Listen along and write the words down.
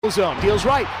Zone deals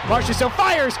right. Marchessault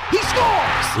fires. He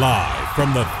scores! Live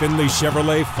from the Finley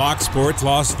Chevrolet Fox Sports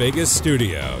Las Vegas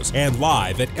studios and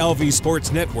live at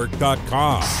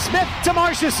lvsportsnetwork.com. Smith to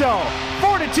Marchessault.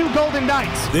 4-2 Golden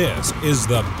Knights. This is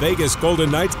the Vegas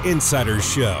Golden Knights Insider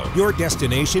Show, your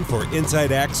destination for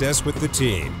inside access with the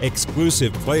team,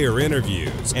 exclusive player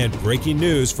interviews, and breaking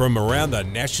news from around the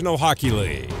National Hockey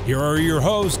League. Here are your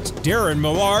hosts, Darren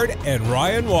Millard and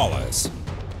Ryan Wallace.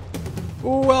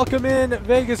 Welcome in,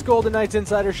 Vegas Golden Knights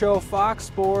Insider Show, Fox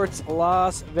Sports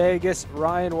Las Vegas.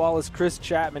 Ryan Wallace, Chris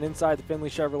Chapman inside the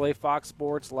Finley Chevrolet Fox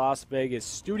Sports Las Vegas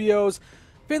studios.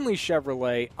 Finley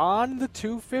Chevrolet on the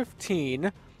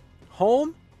 215,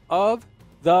 home of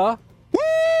the Woo!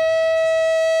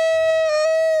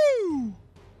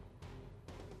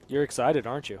 You're excited,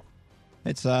 aren't you?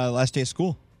 It's last day of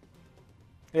school.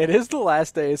 It is the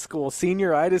last day of school.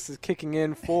 Senioritis is kicking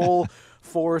in full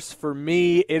force for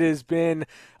me. It has been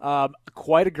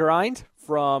quite a grind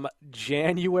from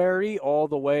January all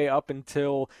the way up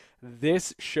until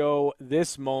this show,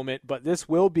 this moment, but this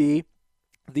will be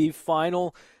the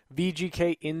final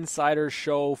VGK Insider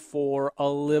Show for a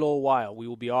little while. We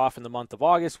will be off in the month of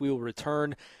August. We will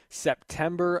return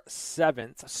September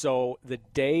 7th. So the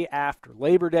day after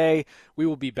Labor Day, we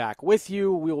will be back with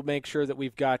you. We will make sure that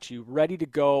we've got you ready to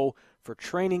go for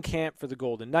training camp for the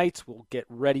Golden Knights. We'll get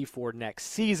ready for next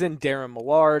season. Darren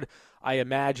Millard, I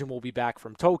imagine, will be back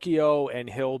from Tokyo, and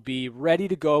he'll be ready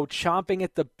to go, chomping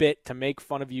at the bit to make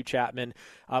fun of you, Chapman.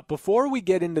 Before we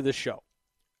get into the show,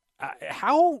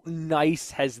 how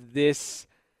nice has this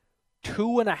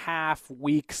 2.5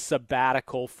 week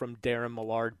sabbatical from Darren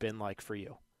Millard been like for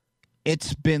you?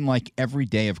 It's been like every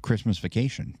day of Christmas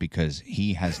vacation because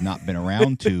he has not been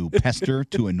around to pester,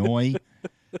 to annoy,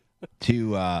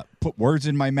 to put words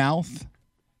in my mouth.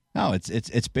 No,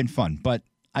 it's been fun, but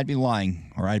I'd be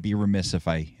lying or I'd be remiss if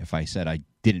I said I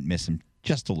didn't miss him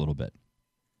just a little bit.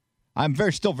 I'm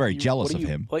still very jealous of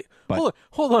him. Like,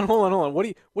 hold on.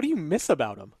 What do you miss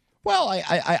about him? Well,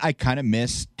 I kind of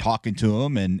miss talking to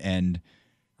him and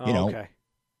you know, okay.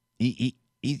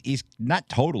 He's not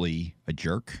totally a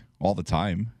jerk all the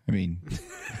time. I mean,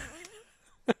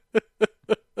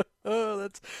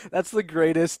 that's the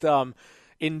greatest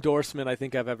endorsement I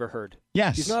think I've ever heard.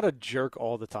 Yes, he's not a jerk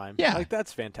all the time. Yeah, like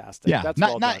that's fantastic. Yeah, that's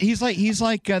not well done. He's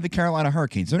like the Carolina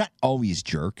Hurricanes. They're not always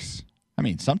jerks. I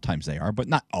mean, sometimes they are, but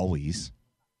not always.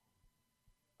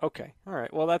 Okay. All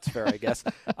right. Well, that's fair, I guess.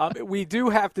 We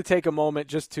do have to take a moment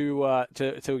just to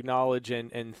acknowledge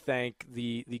and thank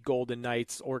the Golden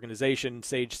Knights organization.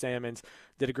 Sage Salmons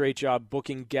did a great job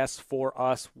booking guests for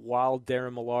us while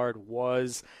Darren Millard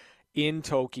was in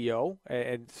Tokyo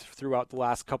and throughout the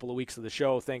last couple of weeks of the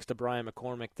show. Thanks to Brian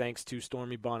McCormick. Thanks to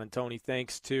Stormy Bonantoni.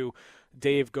 Thanks to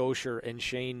Dave Gosher and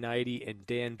Shane Knighty and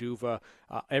Dan Duva.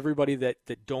 Everybody that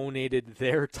donated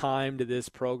their time to this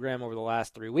program over the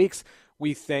last 3 weeks.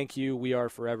 We thank you. We are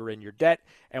forever in your debt,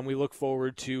 and we look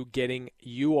forward to getting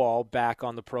you all back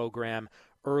on the program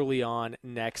early on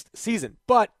next season.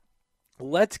 But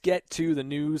let's get to the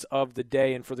news of the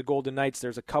day. And for the Golden Knights,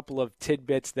 there's a couple of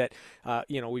tidbits that,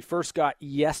 we first got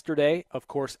yesterday, of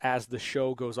course, as the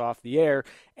show goes off the air.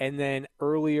 And then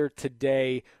earlier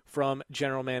today from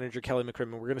General Manager Kelly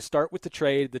McCrimmon. We're going to start with the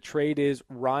trade. The trade is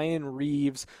Ryan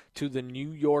Reaves to the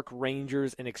New York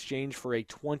Rangers in exchange for a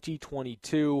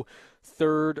 2022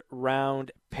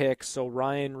 third-round pick. So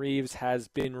Ryan Reaves has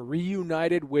been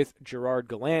reunited with Gerard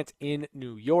Gallant in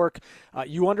New York.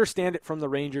 You understand it from the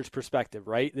Rangers' perspective,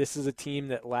 right? This is a team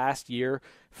that last year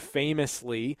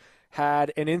famously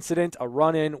had an incident, a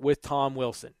run-in with Tom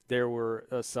Wilson. There were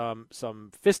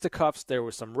some fisticuffs, there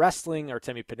was some wrestling.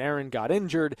 Artemi Panarin got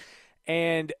injured,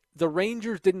 and the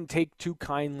Rangers didn't take too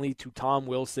kindly to Tom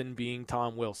Wilson being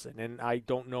Tom Wilson. And I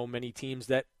don't know many teams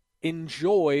that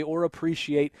enjoy or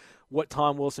appreciate what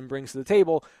Tom Wilson brings to the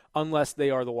table unless they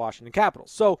are the Washington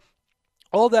Capitals. So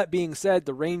all that being said,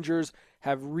 the Rangers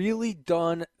have really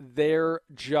done their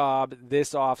job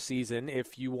this offseason,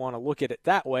 if you want to look at it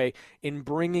that way, in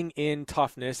bringing in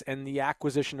toughness, and the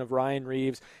acquisition of Ryan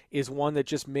Reaves is one that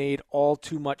just made all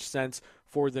too much sense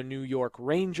for the New York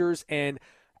Rangers. And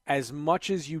as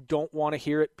much as you don't want to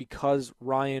hear it because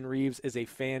Ryan Reaves is a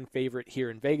fan favorite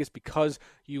here in Vegas, because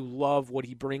you love what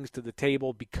he brings to the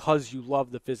table, because you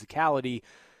love the physicality,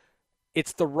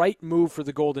 it's the right move for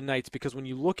the Golden Knights, because when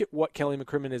you look at what Kelly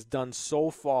McCrimmon has done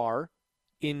so far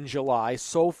in July,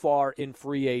 so far in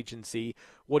free agency,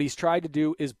 what he's tried to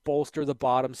do is bolster the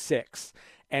bottom six.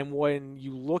 And when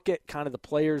you look at kind of the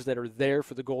players that are there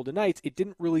for the Golden Knights, it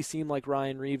didn't really seem like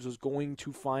Ryan Reaves was going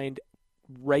to find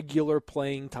regular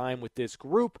playing time with this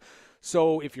group.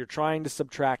 So if you're trying to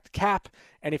subtract cap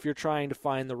and if you're trying to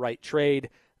find the right trade,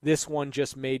 this one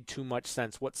just made too much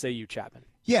sense. What say you, Chapman?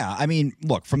 Yeah, I mean,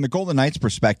 look, from the Golden Knights'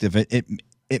 perspective,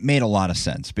 it made a lot of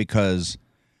sense because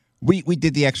we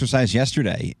did the exercise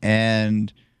yesterday,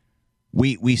 and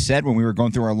we said when we were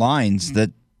going through our lines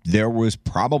that there was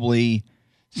probably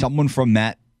someone from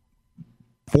that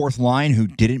fourth line who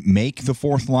didn't make the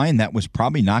fourth line that was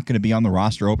probably not going to be on the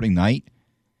roster opening night.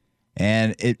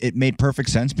 And it made perfect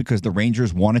sense because the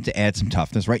Rangers wanted to add some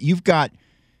toughness, right? You've got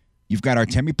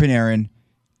Artemi Panarin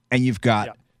and you've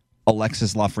got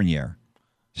Alexis Lafreniere.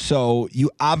 So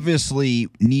you obviously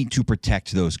need to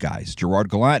protect those guys. Gerard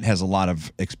Gallant has a lot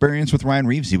of experience with Ryan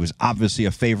Reeves. He was obviously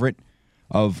a favorite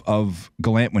of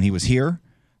Gallant when he was here.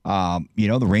 The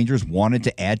Rangers wanted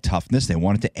to add toughness. They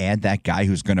wanted to add that guy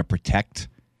who's going to protect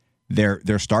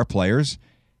their star players.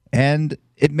 And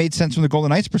it made sense from the Golden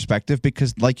Knights' perspective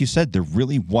because, like you said, there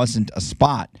really wasn't a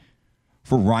spot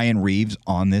for Ryan Reeves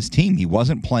on this team. He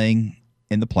wasn't playing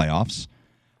in the playoffs.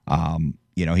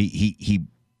 He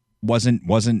wasn't.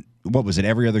 What was it?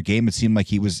 Every other game, it seemed like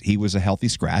he was a healthy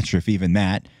scratch, if even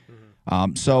that.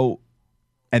 Mm-hmm.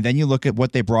 And then you look at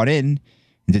what they brought in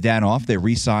Dadonov. They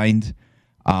re-signed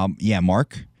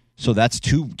Mark. So that's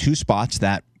two spots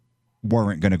that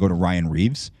weren't going to go to Ryan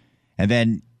Reeves. And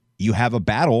then you have a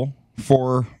battle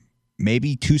for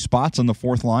maybe two spots on the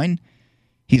fourth line.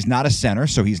 He's not a center,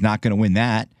 so he's not going to win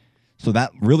that. So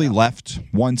that really left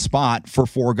one spot for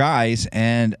four guys,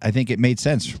 and I think it made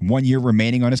sense. 1 year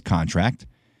remaining on his contract.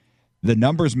 The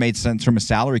numbers made sense from a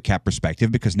salary cap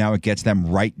perspective because now it gets them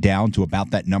right down to about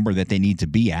that number that they need to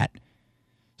be at.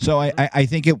 So I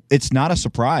think it's not a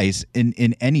surprise in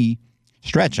any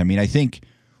stretch. I mean, I think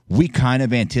we kind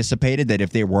of anticipated that if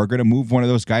they were going to move one of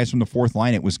those guys from the fourth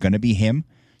line, it was going to be him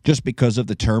just because of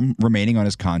the term remaining on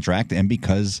his contract and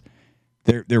because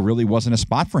there really wasn't a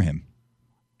spot for him.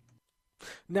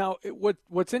 Now,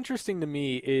 what's interesting to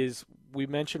me is we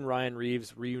mentioned Ryan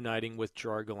Reeves reuniting with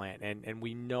Gerard Gallant, and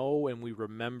we know and we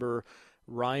remember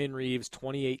Ryan Reeves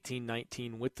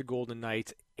 2018-19 with the Golden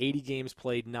Knights, 80 games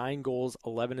played, 9 goals,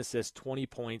 11 assists, 20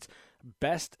 points.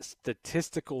 Best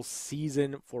statistical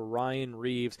season for Ryan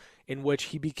Reeves, in which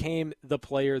he became the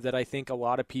player that I think a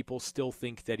lot of people still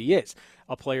think that he is.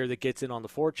 A player that gets in on the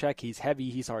forecheck, he's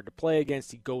heavy, he's hard to play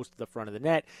against, he goes to the front of the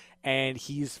net, and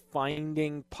he's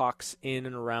finding pucks in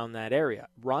and around that area.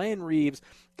 Ryan Reeves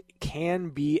can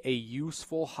be a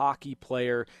useful hockey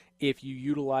player if you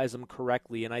utilize him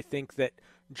correctly, and I think that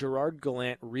Gerard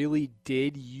Gallant really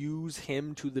did use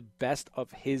him to the best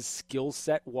of his skill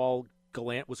set while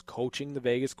Gallant was coaching the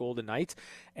Vegas Golden Knights.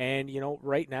 And,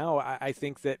 right now, I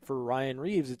think that for Ryan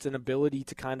Reeves, it's an ability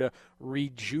to kind of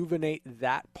rejuvenate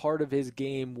that part of his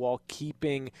game while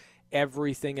keeping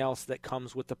everything else that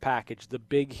comes with the package, the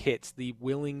big hits, the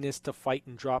willingness to fight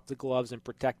and drop the gloves and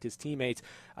protect his teammates.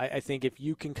 I think if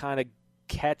you can kind of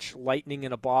catch lightning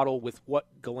in a bottle with what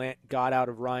Gallant got out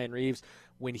of Ryan Reeves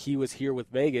when he was here with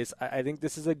Vegas, I think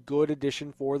this is a good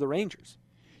addition for the Rangers.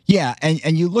 Yeah,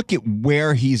 and you look at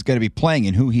where he's going to be playing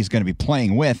and who he's going to be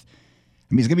playing with.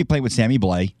 I mean, he's going to be playing with Sammy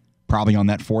Blais, probably on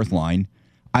that fourth line.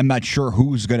 I'm not sure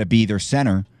who's going to be their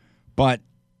center, but,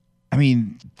 I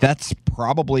mean, that's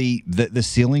probably the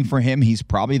ceiling for him. He's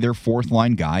probably their fourth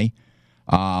line guy.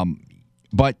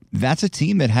 But that's a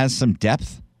team that has some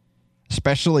depth,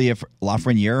 especially if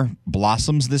Lafreniere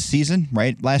blossoms this season,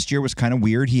 right? Last year was kind of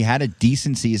weird. He had a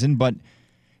decent season, but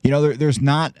there's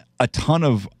not a ton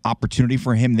of opportunity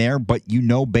for him there, but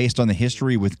based on the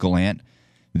history with Gallant,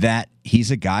 that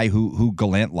he's a guy who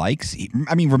Gallant likes.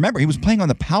 Remember, he was playing on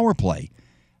the power play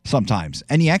sometimes,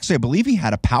 and I believe he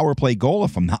had a power play goal,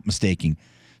 if I'm not mistaken.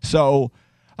 So,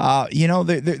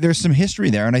 there's some history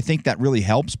there, and I think that really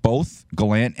helps both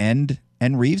Gallant and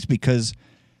Reeves, because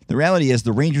the reality is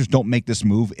the Rangers don't make this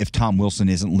move if Tom Wilson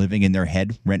isn't living in their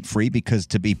head rent-free, because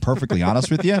to be perfectly honest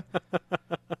with you,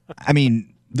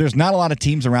 there's not a lot of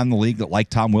teams around the league that like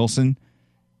Tom Wilson.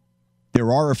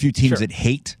 There are a few teams that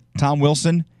hate Tom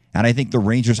Wilson, and I think the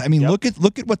Rangers. Look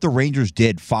at what the Rangers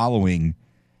did following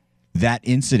that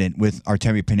incident with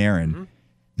Artemi Panarin. Mm-hmm.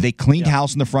 They cleaned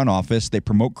house in the front office. They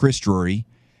promote Chris Drury.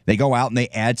 They go out and they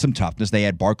add some toughness. They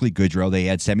add Barclay Goodrow. They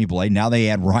add Sammy Blais. Now they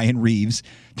add Ryan Reeves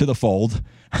to the fold.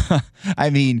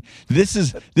 This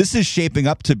is shaping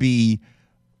up to be.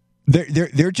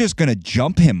 They're just going to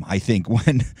jump him, I think,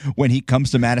 when he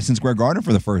comes to Madison Square Garden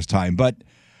for the first time. But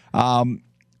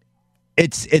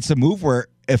it's a move where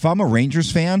if I'm a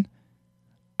Rangers fan,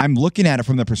 I'm looking at it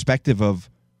from the perspective of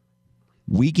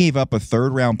we gave up a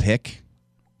third-round pick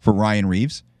for Ryan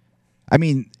Reeves.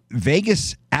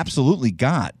 Vegas absolutely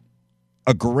got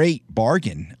a great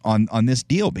bargain on this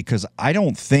deal, because I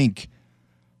don't think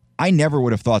I never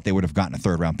would have thought they would have gotten a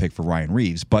third-round pick for Ryan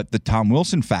Reaves, but the Tom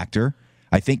Wilson factor,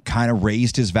 I think, kind of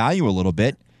raised his value a little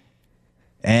bit.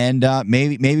 And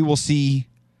maybe we'll see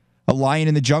a lion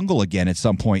in the jungle again at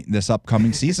some point this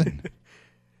upcoming season.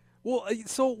 Well,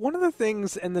 so one of the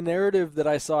things and the narrative that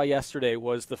I saw yesterday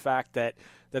was the fact that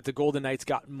the Golden Knights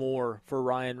got more for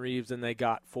Ryan Reaves than they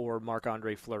got for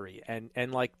Marc-Andre Fleury.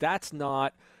 And like, that's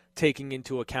not taking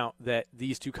into account that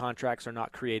these two contracts are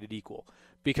not created equal.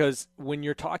 Because when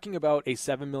you're talking about a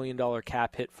 $7 million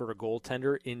cap hit for a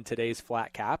goaltender in today's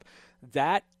flat cap,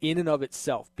 that in and of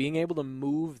itself, being able to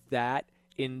move that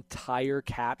entire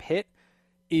cap hit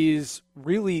is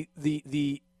really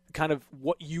the kind of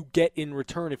what you get in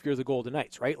return if you're the Golden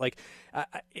Knights, right? Like,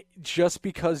 just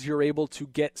because you're able to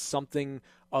get something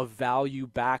of value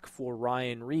back for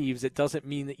Ryan Reaves, it doesn't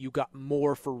mean that you got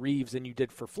more for Reaves than you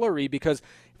did for Fleury, because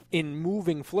in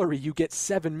moving Fleury, you get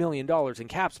 $7 million in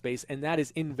cap space, and that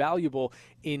is invaluable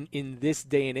in this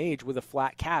day and age with a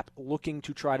flat cap looking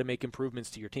to try to make improvements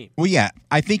to your team. Well, yeah,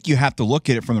 I think you have to look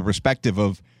at it from the perspective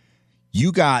of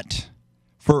you got...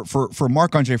 For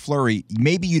Marc-Andre Fleury,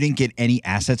 maybe you didn't get any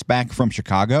assets back from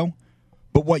Chicago,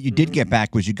 but what you did get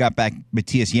back was you got back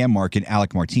Matthias Janmark and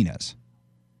Alec Martinez.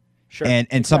 Sure. And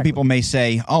exactly. Some people may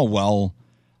say, oh, well,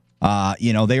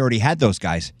 they already had those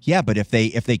guys. Yeah, but if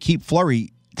they keep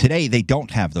Fleury today, they don't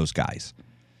have those guys.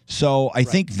 So I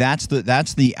think that's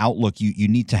the outlook you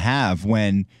need to have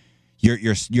when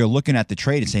you're looking at the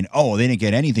trade and saying, oh, they didn't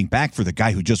get anything back for the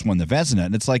guy who just won the Vezina.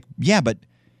 And it's like, yeah, but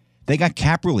they got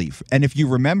cap relief. And if you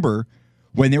remember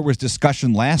when there was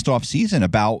discussion last offseason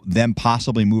about them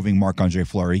possibly moving Marc-Andre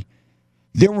Fleury,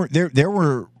 there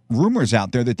were rumors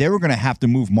out there that they were going to have to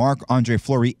move Marc-Andre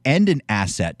Fleury and an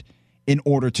asset in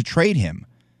order to trade him.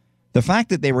 The fact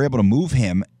that they were able to move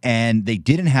him and they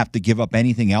didn't have to give up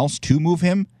anything else to move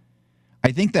him,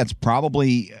 I think that's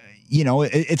probably,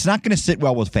 it's not going to sit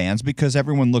well with fans because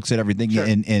everyone looks at everything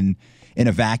in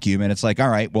a vacuum, and it's like, all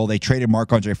right, well, they traded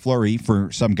Marc-Andre Fleury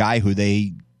for some guy who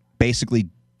they basically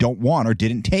don't want or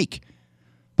didn't take.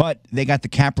 But they got the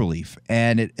cap relief,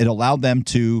 and it allowed them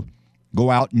to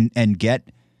go out and get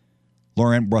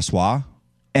Laurent Brossoit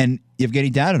and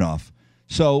Evgeny Dadonov.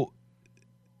 So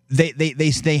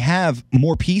they have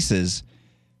more pieces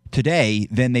today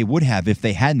than they would have if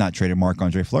they had not traded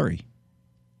Marc-Andre Fleury.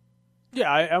 Yeah,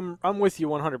 I'm with you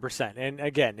 100%. And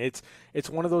again, it's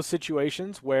one of those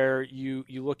situations where you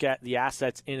look at the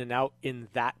assets in and out in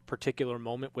that particular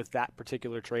moment with that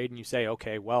particular trade, and you say,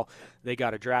 okay, well, they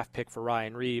got a draft pick for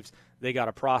Ryan Reaves. They got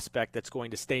a prospect that's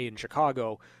going to stay in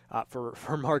Chicago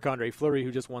for Marc-Andre Fleury,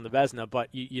 who just won the Vezina. But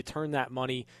you turn that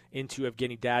money into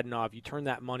Evgeny Dadonov. You turn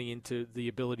that money into the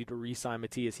ability to re-sign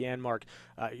Matthias Janmark.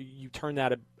 You turn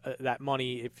that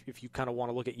money, if you kind of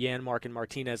want to look at Janmark and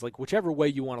Martinez, like whichever way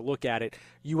you want to look at it,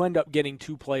 you end up getting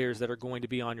two players that are going to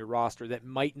be on your roster that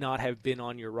might not have been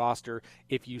on your roster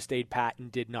if you stayed pat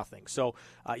and did nothing. So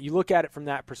you look at it from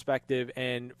that perspective,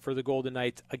 and for the Golden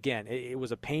Knights, again, it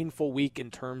was a painful week in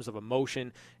terms of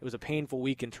emotion. It was a painful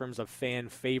week in terms of fan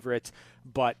favorites,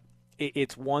 but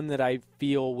it's one that I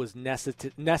feel was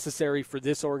necessary for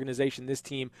this organization, this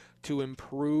team, to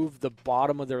improve the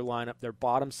bottom of their lineup, their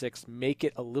bottom six, make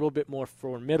it a little bit more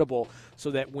formidable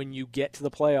so that when you get to the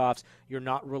playoffs, you're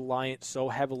not reliant so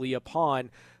heavily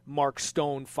upon Mark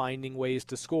Stone finding ways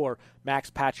to score, Max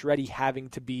Pacioretty having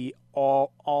to be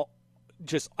all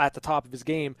just at the top of his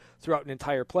game throughout an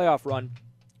entire playoff run.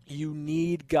 You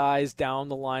need guys down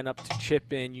the lineup to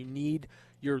chip in. You need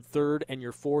your third and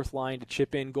your fourth line to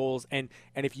chip in goals. And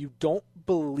if you don't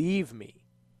believe me,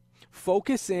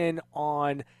 focus in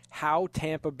on how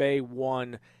Tampa Bay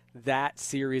won that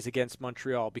series against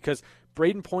Montreal, because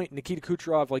Braden Point and Nikita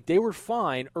Kucherov, like, they were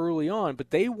fine early on, but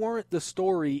they weren't the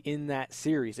story in that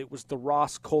series. It was the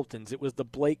Ross Coltons, it was the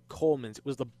Blake Colemans, it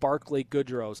was the Barclay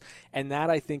Goodrows, and that,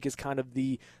 I think, is kind of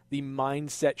the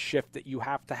mindset shift that you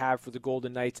have to have for the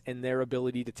Golden Knights and their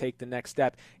ability to take the next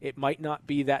step. It might not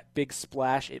be that big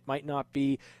splash. It might not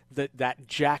be that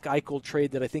Jack Eichel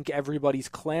trade that I think everybody's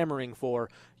clamoring for.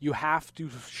 You have to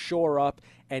shore up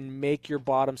and make your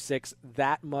bottom six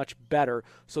that much better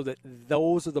so that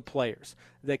those are the players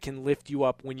that can lift you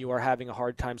up when you are having a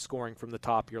hard time scoring from the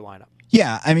top of your lineup.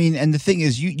 Yeah, I mean, and the thing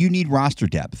is, you need roster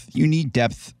depth. You need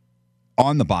depth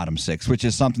on the bottom six, which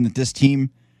is something that this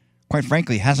team, quite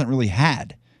frankly, hasn't really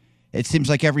had. It seems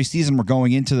like every season we're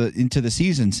going into the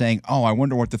season saying, oh, I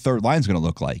wonder what the third line is going to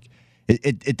look like.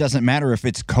 It doesn't matter if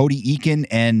it's Cody Eakin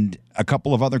and a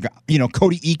couple of other guys.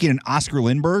 Cody Eakin and Oscar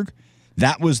Lindberg,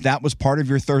 that was part of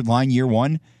your third line year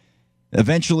one.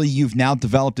 Eventually, you've now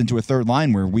developed into a third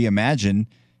line where we imagine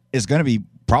is going to be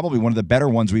probably one of the better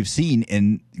ones we've seen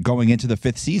in going into the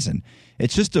 5th season.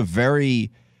 It's just a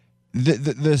very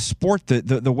the sport,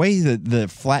 the way that the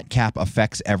flat cap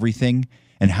affects everything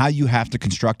and how you have to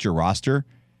construct your roster.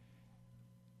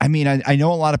 I mean, I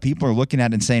know a lot of people are looking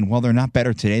at it and saying, well, they're not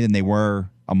better today than they were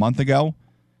a month ago.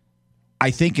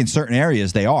 I think in certain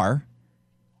areas they are.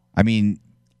 I mean,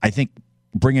 I think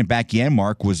bringing back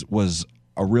Janmark was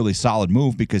a really solid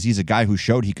move because he's a guy who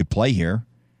showed he could play here.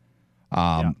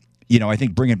 I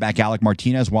think bringing back Alec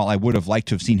Martinez, while I would have liked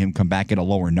to have seen him come back at a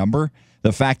lower number,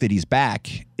 the fact that he's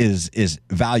back is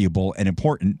valuable and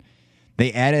important.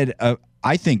 They added,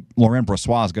 I think Laurent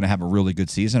Brossoit is going to have a really good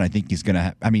season. I think he's going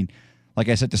to like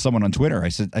I said to someone on Twitter, I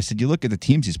said, you look at the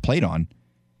teams he's played on,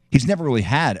 he's never really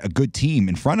had a good team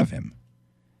in front of him.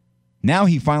 Now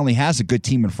he finally has a good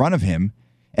team in front of him,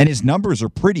 and his numbers are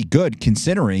pretty good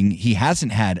considering he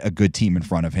hasn't had a good team in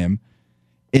front of him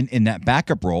in that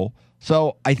backup role.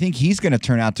 So I think he's going to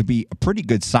turn out to be a pretty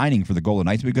good signing for the Golden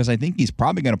Knights because I think he's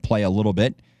probably going to play a little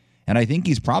bit, and I think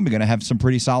he's probably going to have some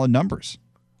pretty solid numbers.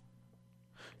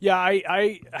 Yeah,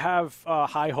 I have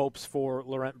high hopes for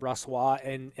Laurent Brossoit,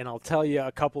 and I'll tell you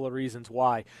a couple of reasons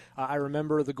why. I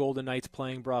remember the Golden Knights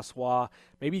playing Brossoit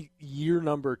maybe year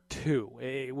number 2.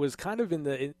 It was kind of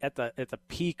at the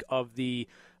peak of the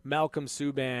Malcolm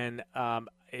Subban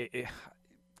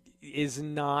is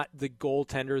not the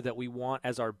goaltender that we want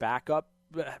as our backup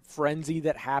frenzy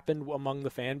that happened among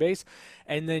the fan base.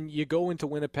 And then you go into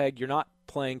Winnipeg, you're not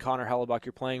playing Connor Hellebuck,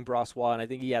 you're playing Brossoit, and I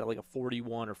think he had like a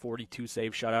 41 or 42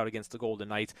 save shutout against the Golden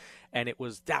Knights, and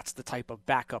that's the type of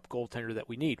backup goaltender that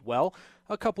we need. Well,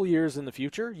 a couple years in the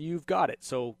future, you've got it.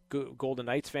 So Golden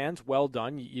Knights fans, well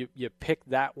done. You picked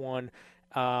that one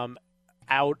out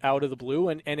of the blue,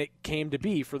 and it came to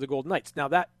be for the Golden Knights. Now,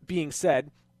 that being said,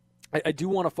 I do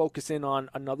want to focus in on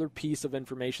another piece of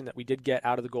information that we did get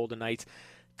out of the Golden Knights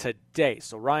today.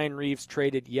 So Ryan Reeves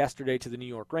traded yesterday to the New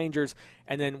York Rangers,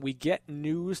 and then we get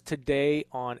news today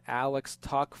on Alex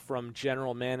Tuch from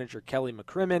general manager Kelly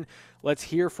McCrimmon. Let's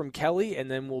hear from Kelly, and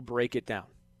then we'll break it down.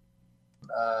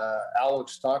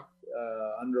 Alex Tuch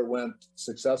underwent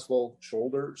successful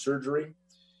shoulder surgery.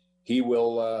 He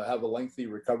will have a lengthy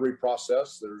recovery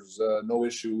process. There's no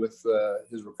issue with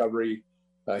his recovery.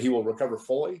 He will recover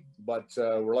fully, but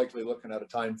we're likely looking at a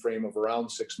time frame of around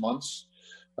 6 months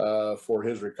for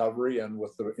his recovery. And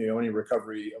with any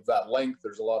recovery of that length,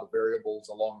 there's a lot of variables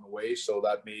along the way, so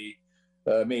that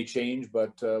may change.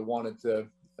 But wanted to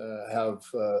have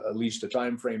at least a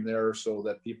time frame there so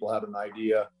that people had an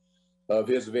idea of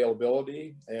his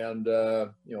availability. And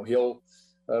he'll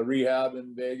rehab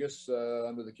in Vegas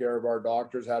under the care of our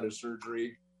doctors. Had his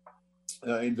surgery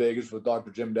in Vegas with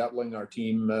Dr. Jim Detling, our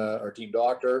team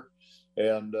doctor,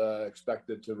 and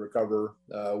expected to recover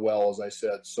well, as I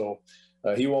said. So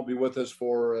he won't be with us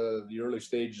for the early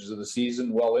stages of the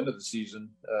season, well into the season,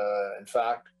 in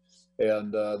fact.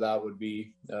 And that would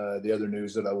be the other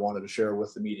news that I wanted to share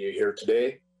with the media here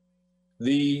today.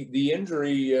 The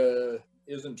injury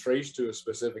isn't traced to a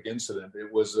specific incident.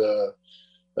 It was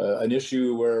an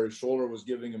issue where his shoulder was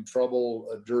giving him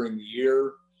trouble during the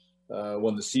year.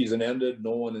 When the season ended,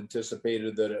 no one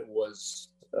anticipated that it was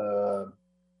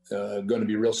going to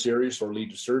be real serious or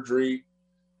lead to surgery.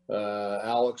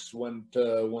 Alex went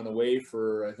away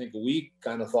for, I think, a week,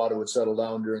 kind of thought it would settle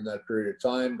down during that period of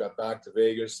time, got back to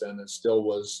Vegas, and it still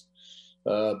was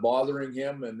bothering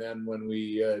him. And then when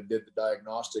we did the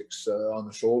diagnostics on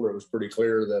the shoulder, it was pretty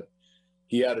clear that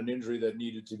he had an injury that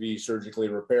needed to be surgically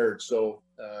repaired. So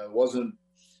it wasn't,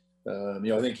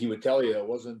 I think he would tell you it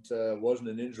wasn't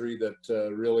an injury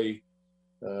that really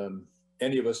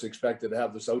any of us expected to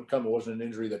have this outcome. It wasn't an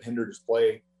injury that hindered his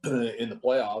play in the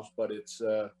playoffs, but it's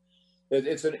a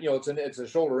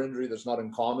shoulder injury that's not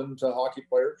uncommon to hockey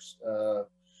players.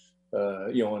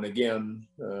 And again,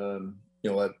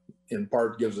 that in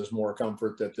part gives us more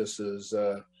comfort that this is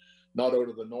not out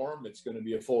of the norm. It's going to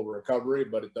be a full recovery,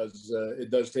 but it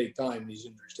does take time. These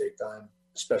injuries take time,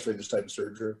 especially this type of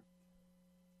surgery.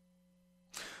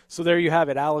 So there you have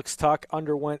it. Alex Tuch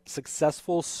underwent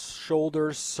successful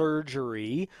shoulder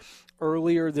surgery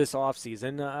earlier this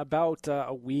offseason, about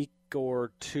a week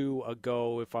or two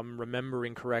ago, if I'm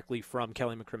remembering correctly, from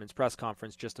Kelly McCrimmon's press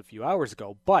conference just a few hours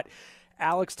ago. But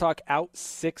Alex Tuch out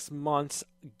 6 months,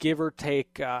 give or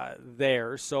take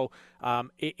there. So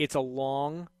it's a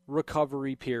long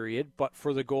recovery period. But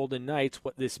for the Golden Knights,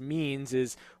 what this means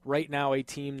is right now a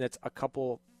team that's a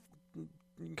couple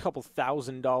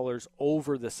 $1,000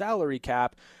 over the salary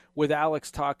cap, with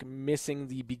Alex Tuch missing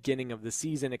the beginning of the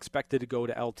season, expected to go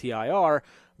to LTIR.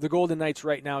 the Golden Knights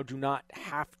right now do not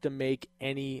have to make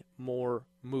any more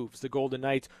moves. The Golden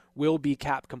Knights will be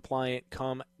cap compliant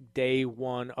come day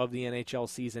one of the NHL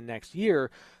season next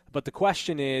year. But the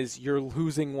question is, you're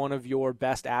losing one of your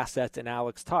best assets in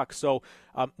Alex Tuch. So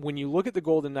when you look at the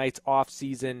Golden Knights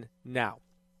offseason now,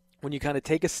 when you kind of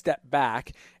take a step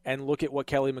back and look at what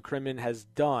Kelly McCrimmon has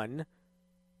done,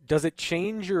 does it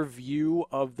change your view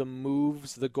of the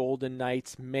moves the Golden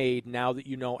Knights made now that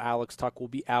you know Alex Tuch will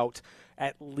be out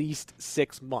at least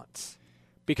 6 months?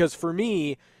 Because for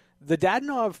me, the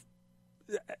Dadonov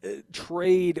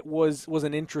trade was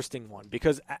an interesting one,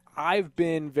 because I've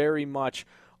been very much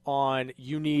on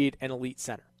you need an elite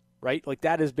center, right? Like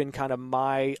that has been kind of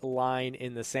my line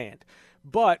in the sand.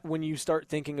 But when you start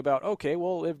thinking about, okay,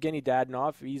 well, Evgeny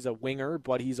Dadonov, he's a winger,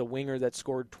 but he's a winger that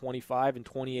scored 25 and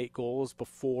 28 goals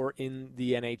before in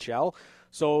the NHL.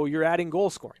 So you're adding goal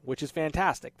scoring, which is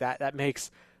fantastic. That makes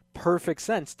perfect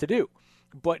sense to do.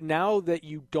 But now that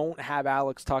you don't have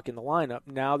Alex Tuch in the lineup,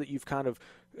 now that you've kind of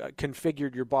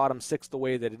configured your bottom six the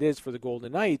way that it is for the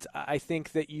Golden Knights, I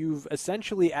think that you've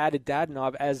essentially added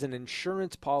Dadonov as an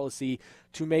insurance policy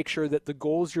to make sure that the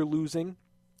goals you're losing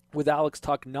with Alex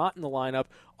Tuch not in the lineup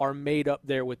are made up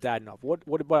there with Dadonov.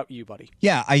 What about you, buddy?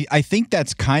 Yeah, I think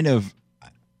that's kind of,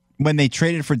 when they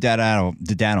traded for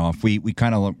Dadonov, we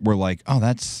kind of were like, oh,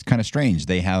 that's kind of strange.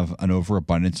 They have an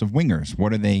overabundance of wingers.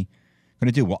 What are they going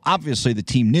to do? Well, obviously the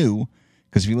team knew,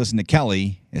 because if you listen to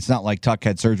Kelly, it's not like Tuch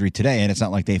had surgery today, and it's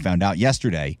not like they found out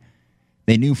yesterday.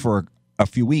 They knew for a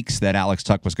few weeks that Alex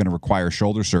Tuch was going to require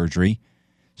shoulder surgery,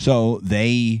 so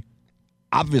they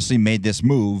obviously made this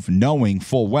move knowing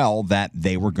full well that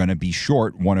they were going to be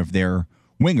short one of their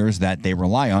wingers that they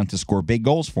rely on to score big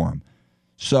goals for them.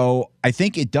 So I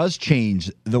think it does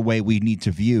change the way we need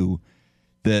to view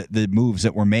the moves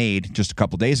that were made just a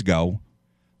couple days ago.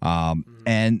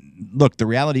 And look, the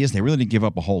reality is they really didn't give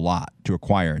up a whole lot to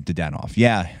acquire Dadonov.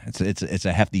 Yeah, it's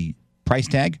a hefty price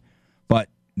tag, but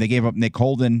they gave up Nick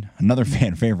Holden, another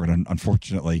fan favorite,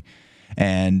 unfortunately,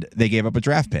 and they gave up a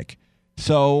draft pick.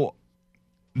 So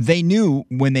they knew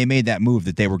when they made that move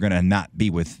that they were going to not be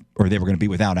with, or they were going to be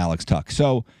without Alex Tuch.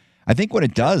 So I think what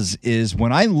it does is,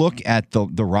 when I look at the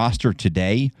roster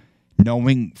today,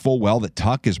 knowing full well that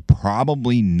Tuch is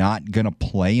probably not going to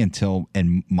play until,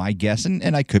 and my guess,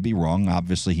 and I could be wrong,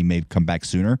 obviously he may come back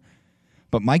sooner,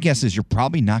 but my guess is you're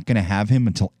probably not going to have him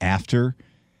until after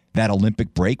that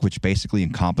Olympic break, which basically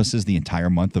encompasses the entire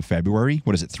month of February.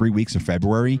 What is it, 3 weeks of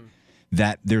February,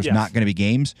 that there's not going to be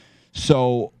games?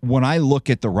 So when I look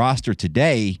at the roster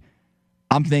today,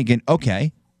 I'm thinking,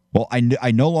 okay, well,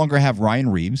 I no longer have Ryan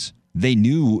Reeves. They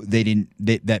knew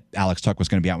that Alex Tuch was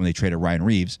going to be out when they traded Ryan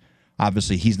Reeves.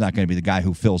 Obviously, he's not going to be the guy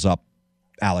who fills up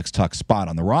Alex Tuch's spot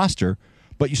on the roster.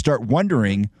 But you start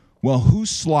wondering, well, who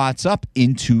slots up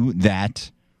into that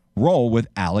role with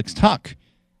Alex Tuch?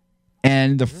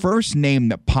 And the first name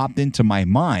that popped into my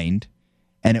mind,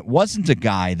 and it wasn't a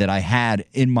guy that I had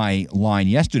in my line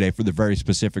yesterday for the very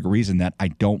specific reason that I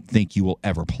don't think you will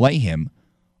ever play him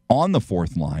on the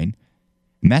fourth line,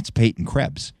 and that's Peyton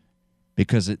Krebs.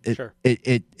 Because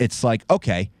it's like,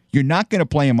 okay, you're not going to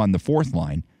play him on the fourth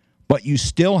line, but you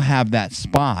still have that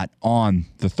spot on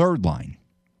the third line.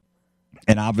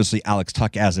 And obviously Alex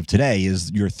Tuch, as of today,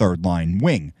 is your third line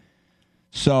wing.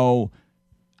 So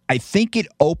I think it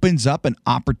opens up an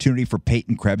opportunity for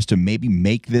Peyton Krebs to maybe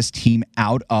make this team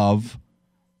out of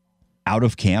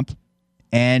camp,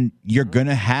 and you're going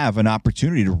to have an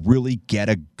opportunity to really get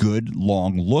a good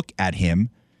long look at him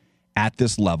at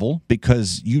this level,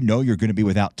 because you know you're going to be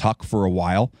without Tuch for a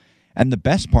while. And the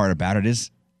best part about it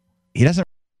is he doesn't.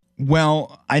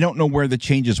 Well, I don't know where the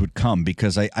changes would come,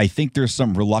 because I think there's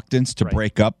some reluctance to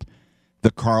break up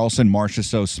the Carlson,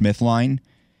 Marchessault, Smith line.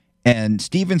 And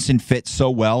Stevenson fits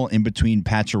so well in between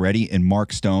Pacioretty and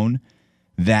Mark Stone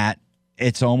that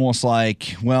it's almost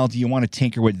like, well, do you want to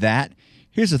tinker with that?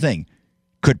 Here's the thing.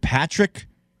 Could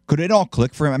it all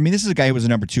click for him? I mean, this is a guy who was a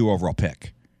number 2 overall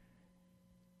pick.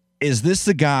 Is this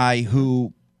the guy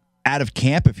who, out of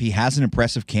camp, if he has an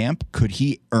impressive camp, could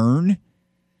he earn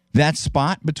that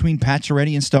spot between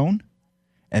Pacioretty and Stone?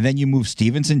 And then you move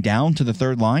Stevenson down to the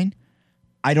third line?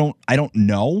 I don't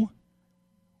know,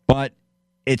 but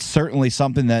it's certainly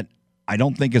something that I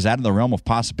don't think is out of the realm of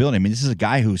possibility. I mean, this is a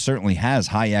guy who certainly has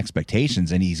high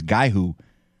expectations, and he's a guy who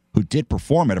did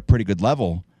perform at a pretty good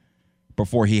level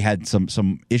before he had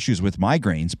some issues with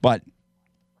migraines, but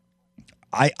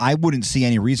I wouldn't see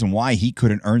any reason why he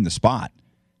couldn't earn the spot.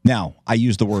 Now, I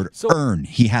use the word earn.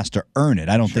 He has to earn it.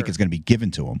 I don't think it's going to be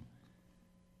given to him.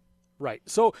 Right.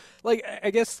 So, like,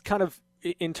 I guess kind of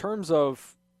in terms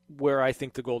of where I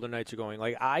think the Golden Knights are going,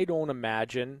 like, I don't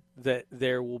imagine that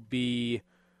there will be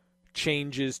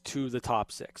changes to the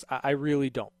top six. I really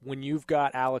don't. When you've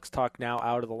got Alex Tuch now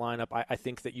out of the lineup, I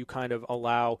think that you kind of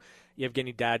allow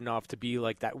Evgeny Dadonov to be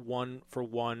like that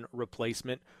one-for-one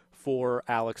replacement for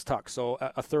Alex Tuch. So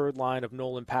a third line of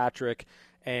Nolan Patrick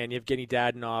and Evgeny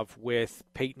Dadonov with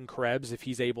Peyton Krebs, if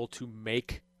he's able to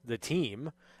make the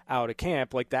team out of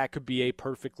camp, like that could be a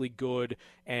perfectly good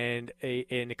and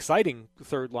an exciting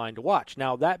third line to watch.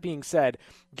 Now, that being said,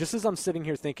 just as I'm sitting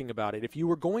here thinking about it, if you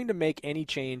were going to make any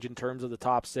change in terms of the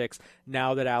top six,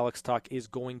 now that Alex Tuch is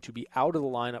going to be out of the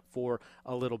lineup for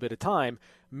a little bit of time,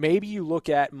 maybe you look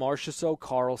at Marchessault,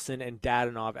 Karlsson, and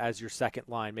Dadonov as your second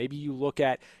line. Maybe you look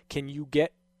at, can you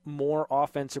get more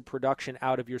offensive production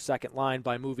out of your second line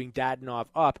by moving Dadonov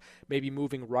up, maybe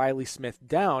moving Riley Smith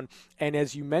down. And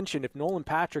as you mentioned, if Nolan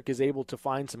Patrick is able to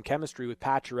find some chemistry with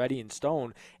Pacioretty and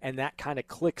Stone, and that kind of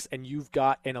clicks and you've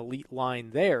got an elite line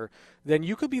there, then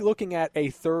you could be looking at a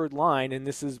third line, and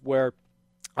this is where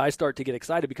I start to get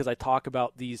excited because I talk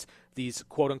about these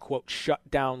quote-unquote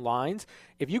shutdown lines.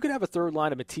 If you could have a third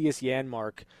line of Matthias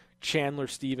Janmark, Chandler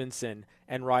Stevenson,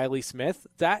 and Riley Smith,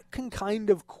 that can kind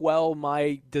of quell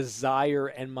my desire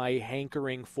and my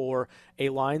hankering for a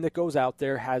line that goes out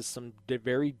there, has some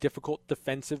very difficult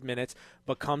defensive minutes,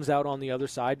 but comes out on the other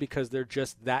side because they're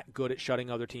just that good at shutting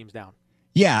other teams down.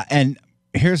 Yeah, and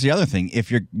here's the other thing.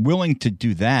 If you're willing to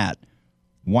do that,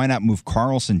 why not move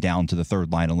Karlsson down to the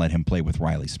third line and let him play with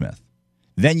Riley Smith?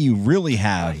 Then you really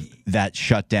have that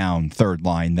shutdown third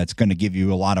line that's going to give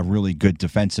you a lot of really good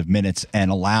defensive minutes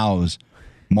and allows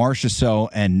Marchessault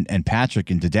and Patrick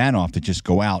and Dadonov to just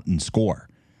go out and score.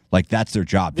 Like, that's their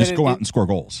job. Just go out and score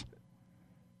goals.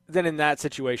 Then in that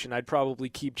situation, I'd probably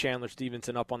keep Chandler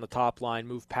Stevenson up on the top line,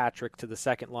 move Patrick to the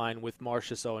second line with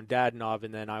Marchessault and Dadonov,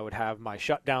 and then I would have my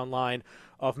shutdown line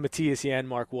of Matthias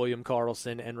Janmark, William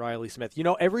Karlsson, and Riley Smith. You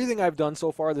know, everything I've done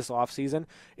so far this offseason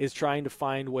is trying to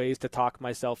find ways to talk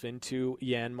myself into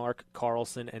Janmark,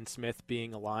 Karlsson, and Smith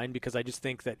being a line, because I just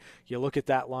think that you look at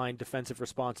that line, defensive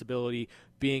responsibility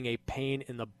being a pain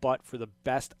in the butt for the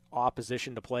best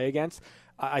opposition to play against.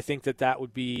 I think that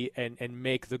would be and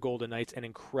make the Golden Knights an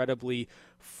incredibly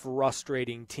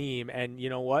frustrating team. And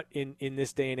you know what? In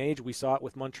this day and age, we saw it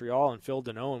with Montreal and Phil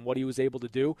Deneau and what he was able to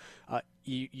do.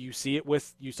 You saw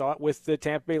it with the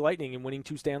Tampa Bay Lightning and winning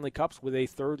 2 Stanley Cups with a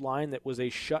third line that was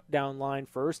a shutdown line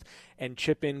first and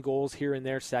chip in goals here and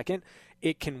there second.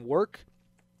 It can work.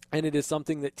 And it is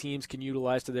something that teams can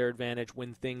utilize to their advantage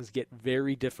when things get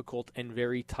very difficult and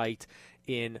very tight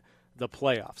in the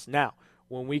playoffs. Now,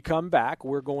 when we come back,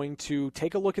 we're going to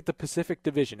take a look at the Pacific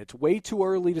Division. It's way too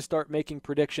early to start making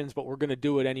predictions, but we're going to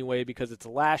do it anyway because it's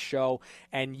the last show,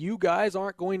 and you guys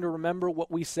aren't going to remember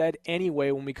what we said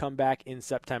anyway when we come back in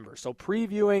September. So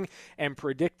previewing and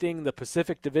predicting the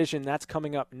Pacific Division, that's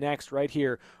coming up next right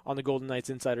here on the Golden Knights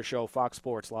Insider Show, Fox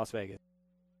Sports Las Vegas.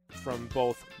 From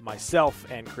both myself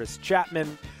and Chris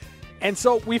Chapman. And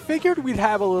so we figured we'd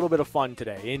have a little bit of fun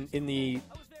today. In the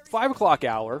 5 o'clock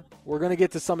hour, we're going to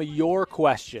get to some of your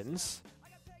questions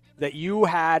that you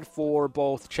had for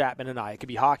both Chapman and I. It could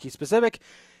be hockey specific.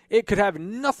 It could have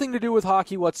nothing to do with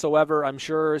hockey whatsoever. I'm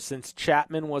sure since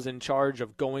Chapman was in charge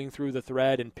of going through the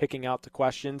thread and picking out the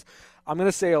questions, I'm going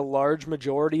to say a large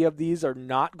majority of these are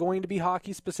not going to be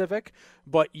hockey specific,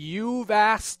 but you've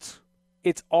asked.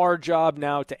 It's our job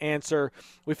now to answer.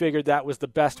 We figured that was the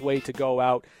best way to go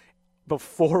out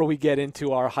before we get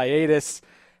into our hiatus.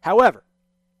 However,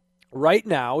 right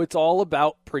now, it's all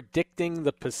about predicting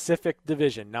the Pacific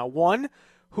Division. Now, one,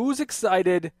 who's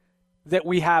excited that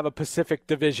we have a Pacific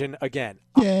Division again?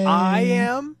 Yay. I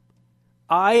am.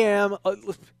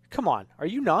 Come on, are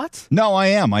you not? No, I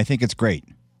am. I think it's great.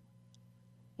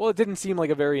 Well, it didn't seem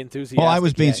like a very enthusiastic Well, I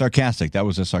was being yay. sarcastic. That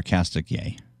was a sarcastic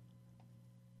yay.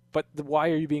 But why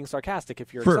are you being sarcastic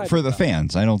if you're excited? For the about it?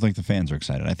 fans. I don't think the fans are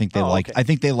excited. I think they okay. I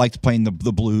think they liked playing the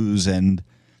Blues and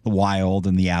the Wild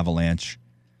and the Avalanche.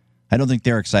 I don't think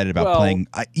they're excited about playing.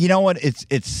 You know what?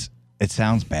 It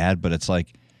sounds bad, but it's like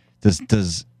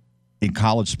does in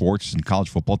college sports and college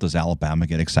football, does Alabama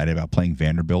get excited about playing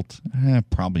Vanderbilt?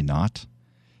 Probably not,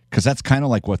 because that's kind of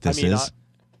like what this is.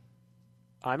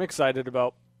 I'm excited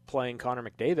about playing Connor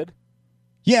McDavid.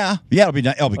 Yeah,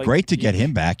 it'll be great to get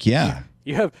him back. Yeah.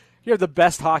 You have the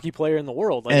best hockey player in the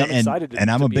world. Like, I'm excited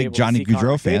and I'm a be big able Johnny to see Connor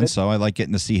Gaudreau fan, McDavid. so I like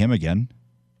getting to see him again.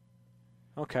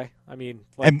 Okay, I mean,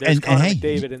 there's Connor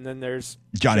McDavid, and then there's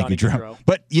Johnny Gaudreau.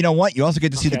 But you know what? You also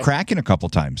get to see the Kraken a couple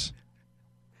times.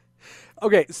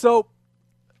 Okay, so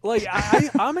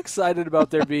I'm excited about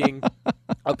there being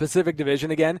a Pacific Division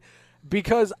again.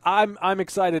 Because I'm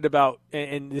excited about,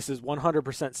 and this is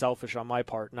 100% selfish on my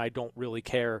part, and I don't really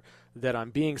care that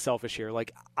I'm being selfish here.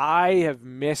 Like, I have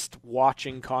missed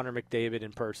watching Connor McDavid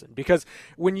in person, because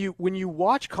when you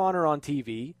watch Connor on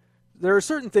TV, there are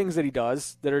certain things that he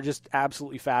does that are just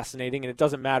absolutely fascinating, and it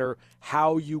doesn't matter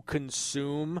how you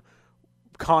consume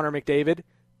Connor McDavid.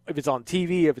 If it's on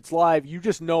TV, if it's live, you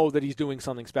just know that he's doing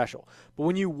something special. But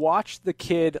when you watch the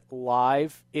kid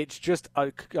live, it's just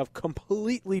a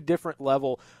completely different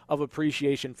level of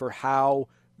appreciation for how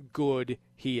good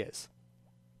he is.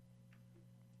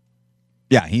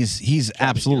 Yeah, he's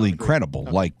absolutely incredible.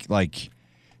 Okay. Like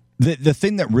the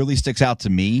thing that really sticks out to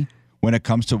me when it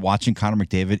comes to watching Connor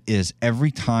McDavid is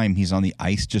every time he's on the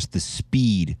ice, just the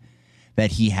speed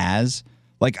that he has.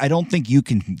 Like, I don't think you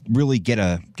can really get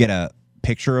a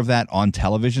picture of that on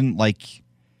television. Like,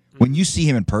 when you see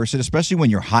him in person, especially when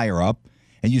you're higher up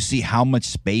and you see how much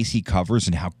space he covers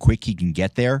and how quick he can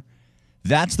get there,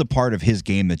 that's the part of his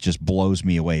game that just blows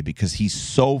me away, because he's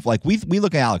so, like, we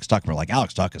look at Alex Tuch and we're like,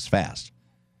 Alex Tuch is fast.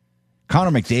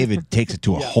 Connor McDavid takes it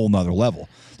to a whole nother level.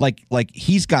 Like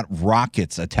he's got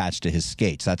rockets attached to his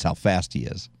skates. That's how fast he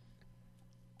is.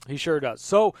 He sure does.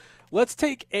 So let's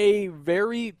take a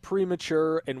very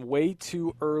premature and way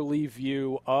too early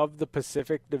view of the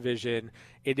Pacific Division.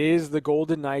 It is the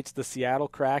Golden Knights, the Seattle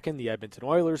Kraken, the Edmonton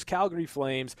Oilers, Calgary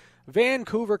Flames,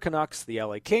 Vancouver Canucks, the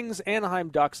LA Kings, Anaheim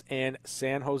Ducks, and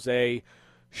San Jose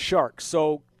Sharks.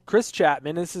 So, Chris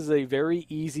Chapman, this is a very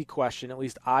easy question. At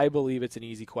least I believe it's an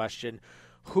easy question.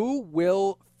 Who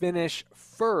will finish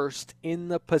first in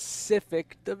the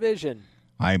Pacific Division?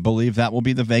 I believe that will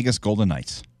be the Vegas Golden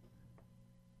Knights.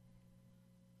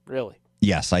 Really?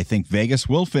 Yes, I think Vegas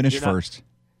will finish first.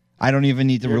 I don't even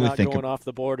need to really think. You're not going off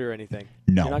the board or anything?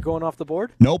 No. You're not going off the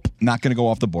board? Nope, not going to go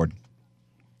off the board.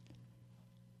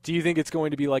 Do you think it's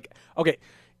going to be like, okay,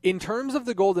 in terms of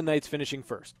the Golden Knights finishing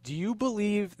first, do you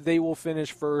believe they will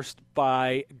finish first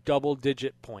by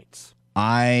double-digit points?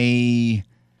 I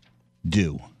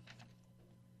do.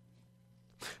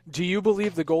 Do you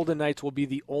believe the Golden Knights will be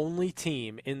the only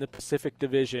team in the Pacific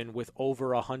Division with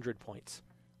over 100 points?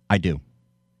 I do.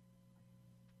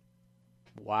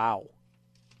 Wow.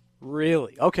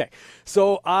 Really? Okay.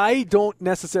 So I don't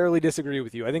necessarily disagree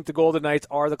with you. I think the Golden Knights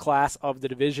are the class of the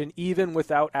division, even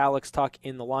without Alex Tuch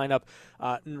in the lineup,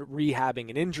 rehabbing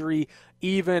an injury,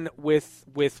 even with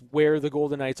where the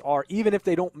Golden Knights are, even if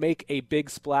they don't make a big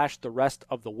splash the rest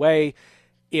of the way.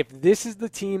 If this is the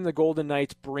team the Golden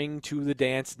Knights bring to the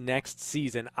dance next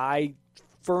season, I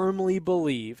firmly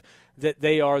believe that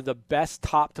they are the best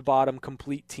top-to-bottom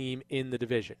complete team in the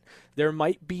division. There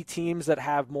might be teams that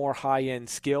have more high-end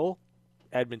skill,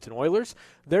 Edmonton Oilers.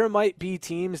 There might be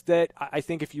teams that I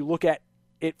think if you look at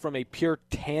it from a pure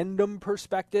tandem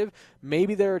perspective,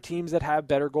 maybe there are teams that have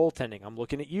better goaltending. I'm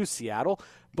looking at you, Seattle.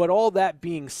 But all that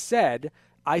being said,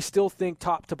 I still think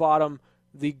top-to-bottom,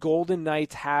 the Golden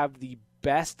Knights have the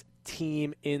best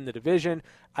team in the division.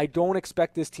 I don't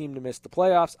expect this team to miss the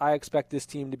playoffs. I expect this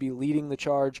team to be leading the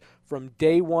charge from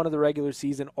day one of the regular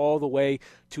season all the way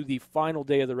to the final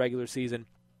day of the regular season.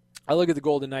 I look at the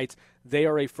Golden Knights. They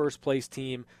are a first-place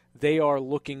team. They are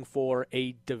looking for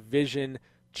a division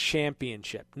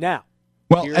championship. Now,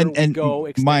 well,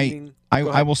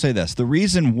 I will say this. The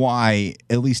reason why,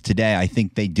 at least today, I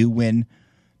think they do win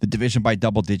the division by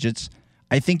double digits,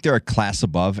 I think they're a class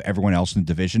above everyone else in the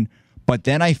division. But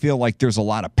then I feel like there's a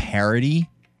lot of parity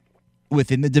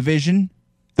within the division.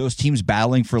 Those teams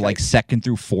battling for like second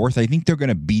through fourth, I think they're going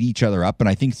to beat each other up. And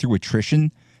I think through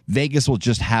attrition, Vegas will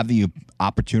just have the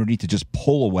opportunity to just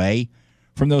pull away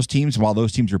from those teams while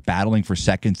those teams are battling for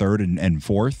second, third, and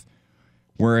fourth.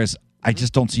 Whereas I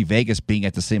just don't see Vegas being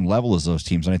at the same level as those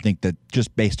teams. And I think that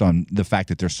just based on the fact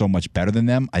that they're so much better than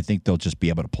them, I think they'll just be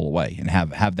able to pull away and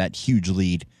have that huge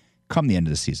lead come the end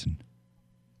of the season.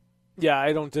 Yeah,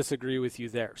 I don't disagree with you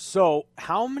there. So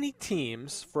how many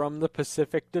teams from the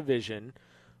Pacific Division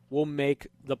will make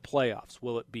the playoffs?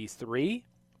 Will it be 3,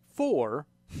 4,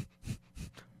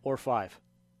 or 5?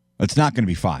 It's not going to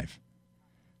be 5.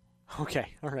 Okay,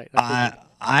 all right.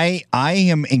 I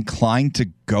am inclined to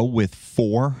go with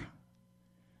 4.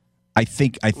 I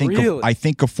think really? I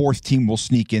think a fourth team will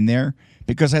sneak in there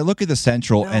because I look at the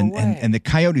Central and the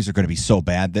Coyotes are going to be so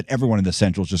bad that everyone in the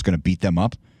Central is just going to beat them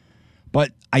up.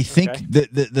 But I think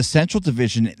the Central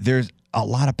Division, there's a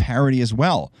lot of parity as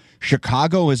well.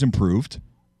 Chicago has improved.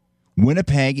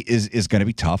 Winnipeg is going to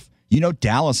be tough. You know,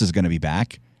 Dallas is going to be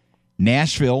back.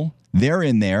 Nashville, they're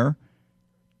in there.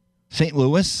 St.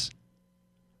 Louis.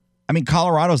 I mean,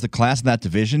 Colorado's the class in that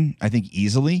division, I think,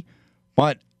 easily.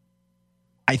 But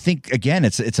I think, again,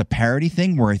 it's a parity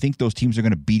thing where I think those teams are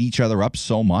going to beat each other up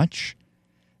so much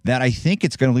that I think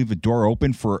it's going to leave the door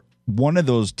open for one of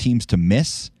those teams to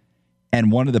miss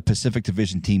and one of the Pacific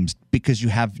Division teams, because you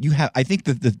have I think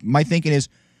my thinking is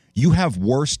you have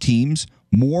worse teams,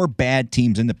 more bad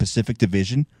teams in the Pacific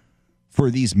Division for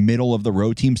these middle of the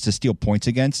road teams to steal points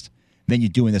against than you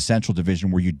do in the Central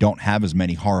Division, where you don't have as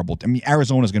many horrible. I mean,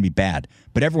 Arizona's going to be bad,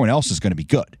 but everyone else is going to be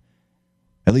good,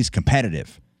 at least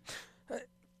competitive.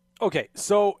 Okay,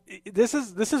 so this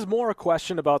is more a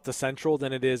question about the Central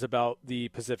than it is about the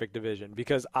Pacific Division,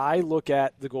 because I look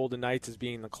at the Golden Knights as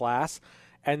being the class,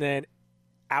 and then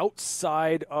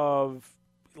outside of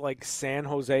like San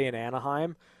Jose and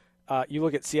Anaheim, you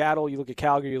look at Seattle, you look at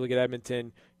Calgary, you look at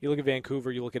Edmonton, you look at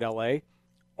Vancouver, you look at LA.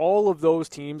 All of those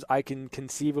teams I can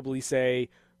conceivably say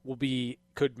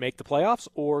could make the playoffs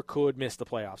or could miss the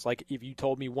playoffs. Like if you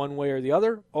told me one way or the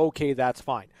other, okay, that's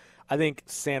fine. I think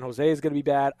San Jose is going to be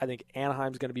bad. I think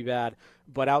Anaheim's going to be bad.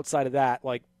 But outside of that,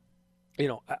 like, you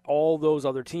know, all those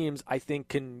other teams I think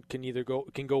can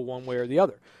go one way or the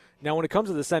other. Now, when it comes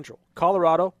to the Central,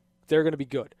 Colorado, they're going to be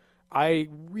good. I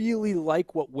really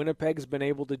like what Winnipeg's been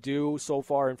able to do so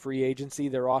far in free agency.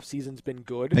 Their offseason's been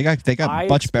good. They got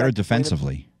much better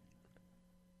defensively.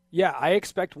 Yeah, I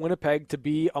expect Winnipeg to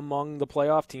be among the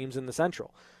playoff teams in the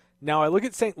Central. Now, I look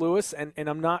at St. Louis, and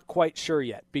I'm not quite sure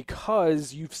yet,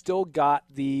 because you've still got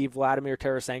the Vladimir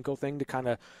Tarasenko thing to kind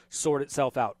of sort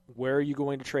itself out. Where are you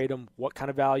going to trade him? What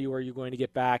kind of value are you going to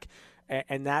get back?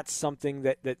 And that's something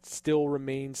that still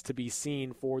remains to be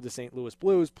seen for the St. Louis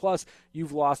Blues. Plus,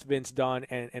 you've lost Vince Dunn,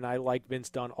 and I like Vince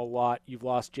Dunn a lot. You've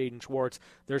lost Jaden Schwartz.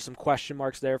 There's some question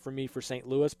marks there for me for St.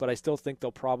 Louis, but I still think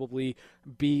they'll probably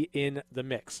be in the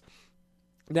mix.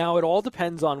 Now, it all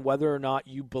depends on whether or not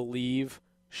you believe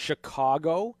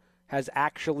Chicago has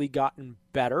actually gotten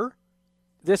better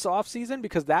this offseason,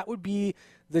 because that would be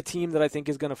the team that I think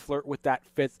is going to flirt with that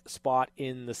fifth spot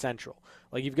in the Central.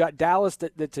 Like, you've got Dallas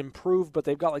that's improved, but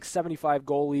they've got like 75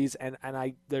 goalies, and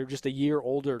they're just a year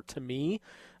older to me.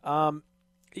 The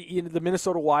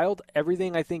Minnesota Wild,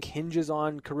 everything I think hinges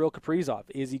on Kirill Kaprizov.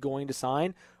 Is he going to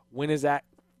sign? When is that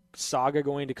saga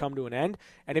going to come to an end?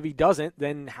 And if he doesn't,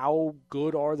 then how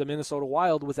good are the Minnesota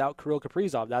Wild without Kirill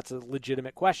Kaprizov? That's a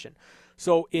legitimate question.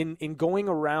 So in going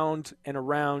around and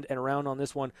around and around on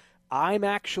this one, I'm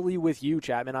actually with you,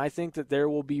 Chapman. I think that there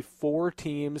will be 4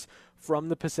 teams from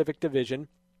the Pacific Division,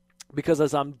 because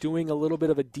as I'm doing a little bit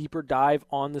of a deeper dive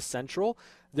on the Central,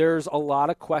 there's a lot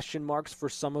of question marks for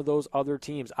some of those other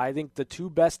teams. I think the 2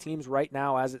 best teams right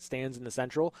now as it stands in the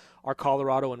Central are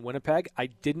Colorado and Winnipeg. I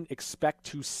didn't expect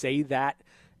to say that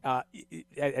at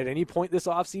any point this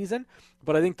offseason,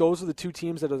 but I think those are the 2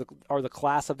 teams that are the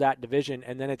class of that division,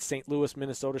 and then it's St. Louis,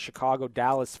 Minnesota, Chicago,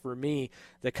 Dallas for me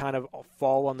that kind of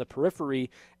fall on the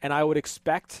periphery, and I would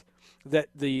expect that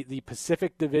the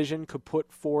Pacific Division could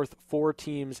put forth 4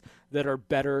 teams that are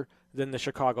better than the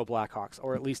Chicago Blackhawks,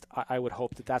 or at least I would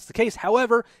hope that that's the case.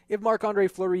 However, if Marc-Andre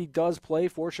Fleury does play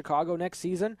for Chicago next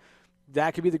season,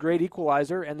 that could be the great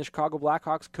equalizer, and the Chicago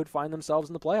Blackhawks could find themselves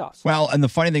in the playoffs. Well, and the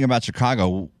funny thing about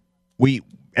Chicago,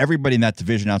 everybody in that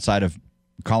division outside of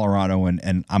Colorado,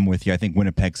 and I'm with you, I think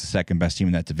Winnipeg's the second best team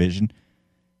in that division.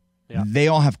 Yeah. They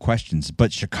all have questions,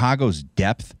 but Chicago's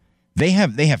depth, they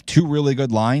have 2 really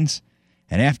good lines,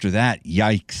 and after that,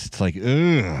 yikes, it's like,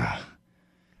 ugh.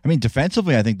 I mean,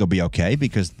 defensively, I think they'll be okay,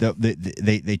 because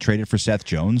they traded for Seth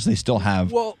Jones. They still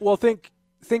have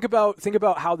Think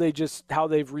about how they've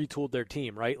retooled their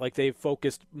team, right? Like, they've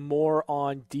focused more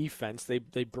on defense.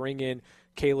 They bring in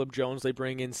Caleb Jones, they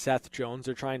bring in Seth Jones.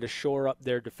 They're trying to shore up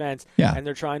their defense, and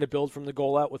they're trying to build from the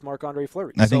goal out with Marc-Andre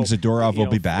Fleury. I think Zadorov will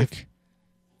be back.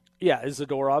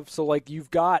 Zadorov. So, like,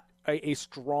 you've got a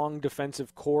strong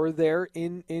defensive core there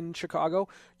in Chicago.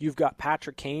 You've got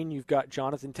Patrick Kane. You've got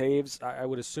Jonathan Toews, I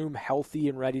would assume, healthy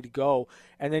and ready to go.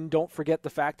 And then don't forget the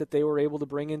fact that they were able to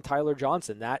bring in Tyler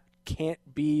Johnson. That can't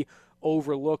be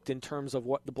overlooked in terms of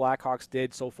what the Blackhawks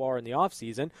did so far in the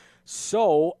offseason.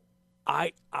 So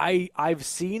I've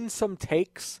seen some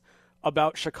takes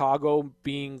about Chicago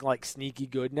being like sneaky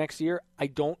good next year. I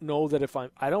don't know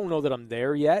that I'm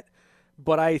there yet,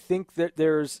 but I think that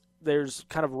there's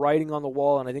kind of writing on the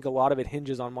wall, and I think a lot of it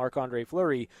hinges on Marc-Andre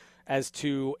Fleury as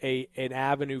to an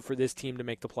avenue for this team to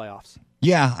make the playoffs.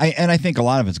 Yeah, I think a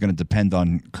lot of it's going to depend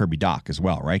on Kirby Dach as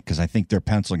well, right? Because I think they're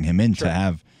penciling him in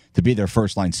to be their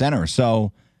first-line center.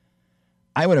 So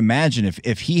I would imagine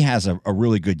if he has a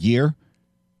really good year,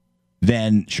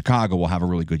 then Chicago will have a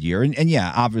really good year. And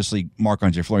yeah, obviously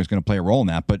Marc-Andre Fleury is going to play a role in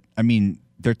that. But, I mean,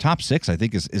 their top 6, I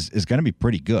think, is going to be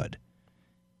pretty good.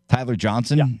 Tyler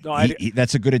Johnson,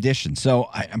 that's a good addition. So,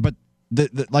 but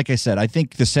like I said, I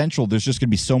think the Central, there's just going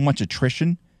to be so much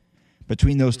attrition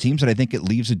between those teams that I think it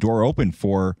leaves a door open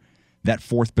for that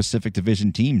fourth Pacific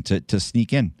Division team to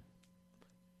sneak in.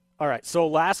 All right, so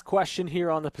last question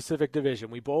here on the Pacific Division.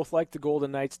 We both like the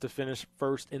Golden Knights to finish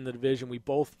first in the division. We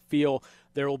both feel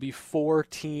there will be 4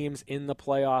 teams in the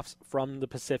playoffs from the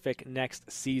Pacific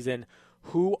next season.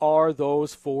 Who are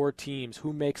those 4 teams?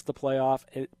 Who makes the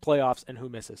playoffs and who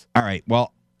misses? All right,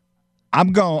 well,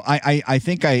 I'm going. I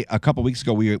think a couple weeks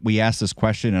ago we asked this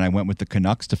question and I went with the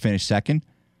Canucks to finish second.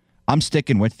 I'm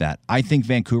sticking with that. I think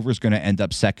Vancouver's going to end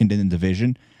up second in the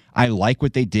division. I like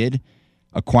what they did,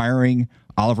 acquiring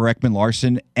Oliver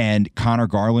Ekman-Larsson and Connor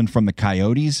Garland from the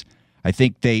Coyotes. I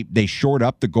think they shored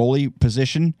up the goalie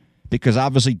position because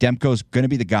obviously Demko's going to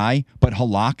be the guy, but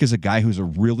Halak is a guy who's a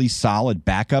really solid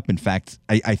backup. In fact,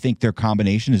 I think their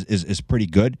combination is pretty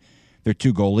good. They're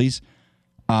 2 goalies.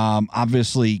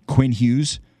 Obviously, Quinn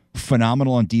Hughes,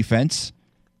 phenomenal on defense.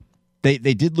 They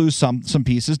did lose some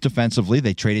pieces defensively.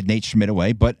 They traded Nate Schmidt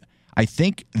away, but I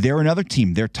think they're another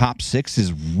team. Their top 6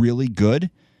 is really good.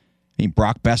 I mean,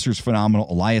 Brock Besser's phenomenal.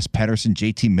 Elias Pettersson,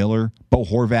 JT Miller, Bo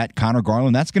Horvat, Connor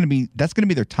Garland. That's going to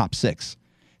be their top 6.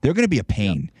 They're going to be a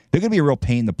pain. Yep. They're going to be a real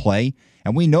pain to play.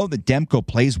 And we know that Demko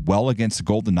plays well against the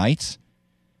Golden Knights.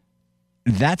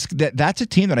 That's a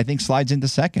team that I think slides into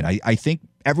second. I think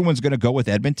everyone's going to go with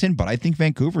Edmonton, but I think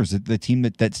Vancouver's the team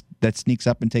that sneaks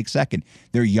up and takes second.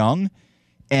 They're young,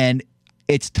 and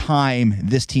it's time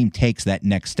this team takes that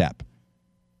next step.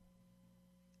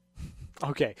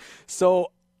 Okay,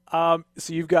 so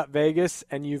you've got Vegas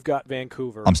and you've got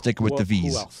Vancouver. I'm sticking with the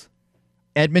V's. Who else?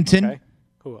 Edmonton. Okay.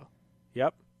 Who else?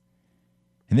 Yep.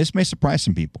 And this may surprise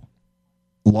some people.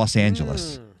 Los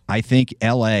Angeles. I think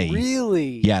L.A.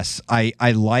 Really? Yes. I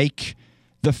like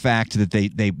the fact that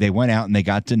they went out and they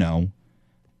got to know.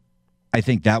 I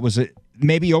think that was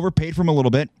maybe overpaid for him a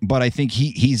little bit, but I think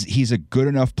he's a good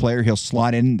enough player. He'll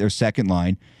slot in their second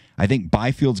line. I think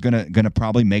Byfield's gonna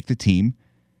probably make the team.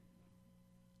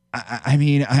 I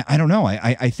mean, I don't know.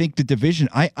 I think the division.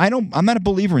 I'm not a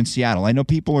believer in Seattle. I know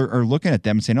people are looking at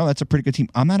them and saying, "Oh, that's a pretty good team."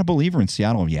 I'm not a believer in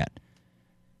Seattle yet.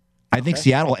 I think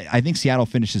Seattle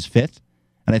finishes 5th,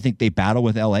 and I think they battle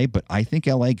with LA. But I think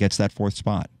LA gets that 4th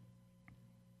spot.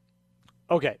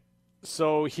 Okay,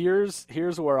 so here's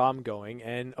where I'm going,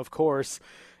 and of course,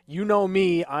 you know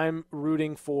me, I'm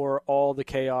rooting for all the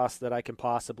chaos that I can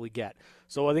possibly get.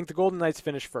 So I think the Golden Knights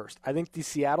finish first. I think the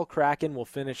Seattle Kraken will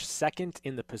finish second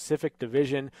in the Pacific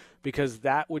Division because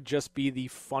that would just be the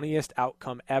funniest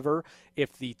outcome ever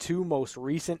if the 2 most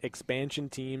recent expansion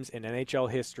teams in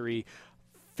NHL history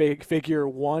figure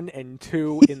 1 and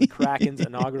 2 in the Kraken's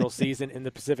inaugural season in the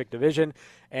Pacific Division,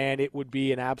 and it would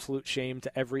be an absolute shame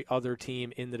to every other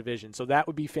team in the division. So that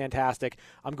would be fantastic.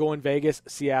 I'm going Vegas,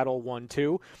 Seattle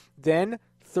 1-2. Then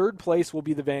 3rd place will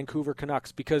be the Vancouver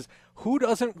Canucks, because who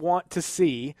doesn't want to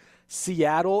see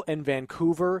Seattle and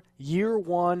Vancouver year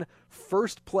 1,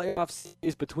 first playoff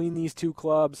series between these 2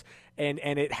 clubs, and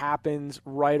it happens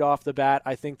right off the bat.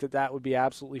 I think that would be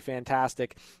absolutely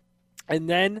fantastic. And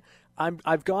then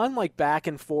I've gone like back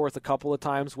and forth a couple of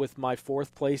times with my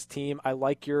 4th place team. I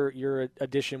like your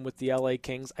addition with the LA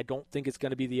Kings. I don't think it's going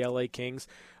to be the LA Kings.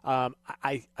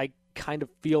 I kind of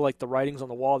feel like the writing's on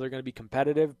the wall. They're going to be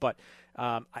competitive, but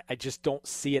I just don't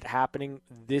see it happening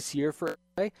this year for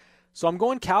LA. So I'm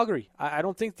going Calgary. I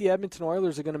don't think the Edmonton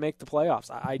Oilers are going to make the playoffs.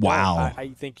 Wow. I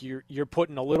think you're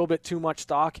putting a little bit too much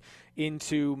stock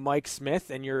into Mike Smith,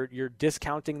 and you're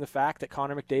discounting the fact that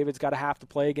Connor McDavid's got to have to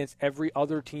play against every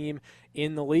other team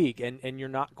in the league, and you're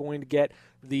not going to get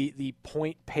the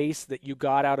point pace that you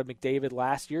got out of McDavid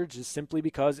last year, just simply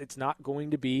because it's not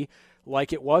going to be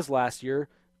like it was last year,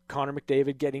 Connor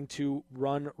McDavid getting to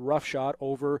run roughshod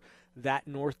over that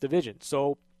North Division.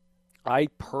 So I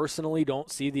personally don't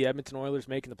see the Edmonton Oilers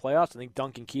making the playoffs. I think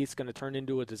Duncan Keith's going to turn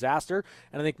into a disaster,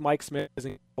 and I think Mike Smith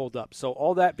isn't hold up. So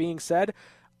all that being said,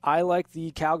 I like the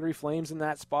Calgary Flames in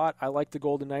that spot. I like the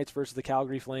Golden Knights versus the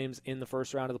Calgary Flames in the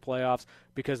first round of the playoffs,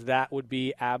 because that would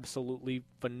be absolutely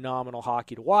phenomenal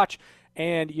hockey to watch.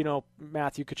 And, you know,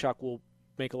 Matthew Tkachuk will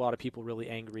make a lot of people really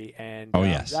angry, and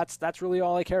yes, that's really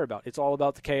all I care about. It's all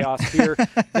about the chaos here.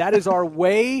 That is our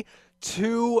way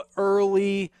too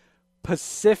early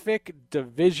Pacific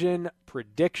Division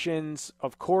predictions.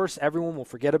 Of course, everyone will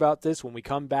forget about this when we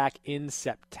come back in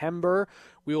September.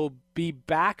 We will be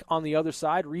back on the other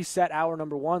side, reset hour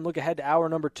number 1, look ahead to hour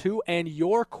number 2, and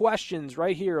your questions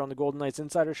right here on the Golden Knights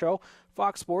Insider Show,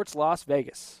 Fox Sports Las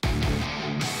Vegas.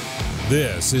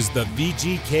 This is the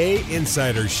VGK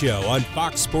Insider Show on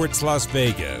Fox Sports Las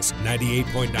Vegas,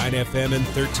 98.9 FM and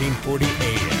 1340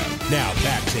 AM. Now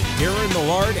back to Darren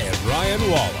Millard and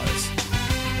Ryan Wallace.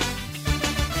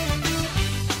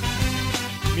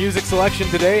 Music selection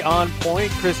today on point.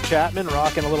 Chris Chapman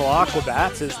rocking a little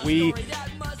Aquabats as we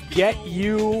get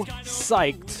you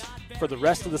psyched for the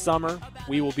rest of the summer.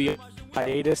 We will be on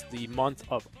hiatus the month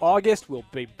of August. We'll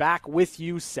be back with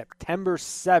you September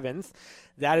 7th.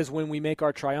 That is when we make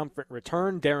our triumphant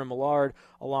return. Darren Millard,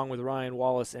 along with Ryan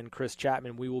Wallace and Chris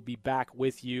Chapman, we will be back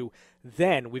with you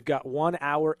then. We've got 1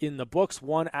 hour in the books,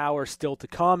 1 hour still to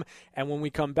come. And when we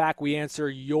come back, we answer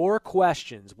your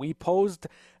questions. We posed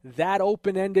that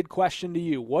open-ended question to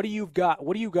you. What do you got?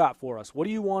 What do you got for us? What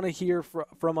do you want to hear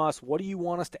from us? What do you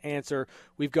want us to answer?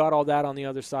 We've got all that on the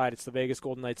other side. It's the Vegas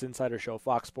Golden Knights Insider Show,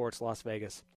 Fox Sports Las Vegas.